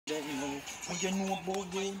Don't even what you know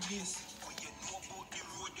about this.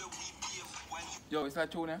 Yo, it's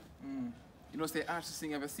that tune, eh? You know, say Ash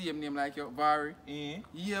sing have a same name like your Vari.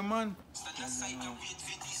 Yeah, man.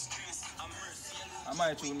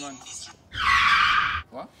 My tune, man.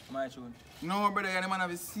 What? My tune. No, brother, the man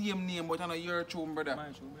have the same name, but I know your tune, brother. My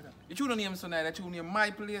tune, brother. You tune name so nice, that tune name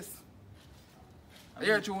My Place.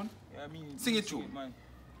 Your tune? Yeah, I mean, sing it tune. Man.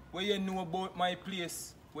 What you know about my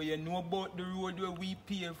place? What you know about the road where we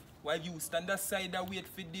pave? While you stand aside and wait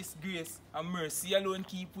for this grace, and mercy alone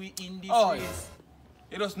keep we in this race.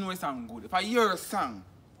 You just know a song good. If I hear a song,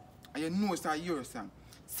 and you know it's your song,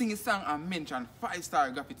 sing a song and mention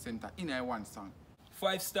 5-Star Graphic Center in a one song.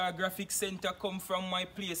 5-Star Graphic Center come from my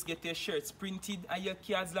place. Get your shirts printed and your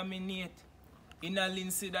cards laminate. In a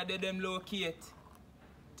Lindsay that they them locate.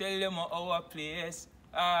 Tell them our place.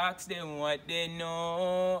 Ask them what they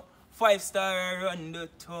know. 5-Star around the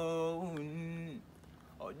town.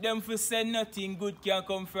 Oh, them for say nothing good can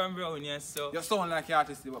come from round here, so. You sound like an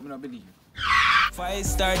artist, but I don't believe you.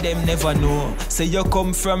 5-Star them never know. Say you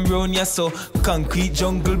come from round here, so. Concrete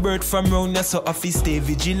jungle bird from round here, so. If you stay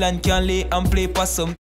vigilant, can lay and play possum.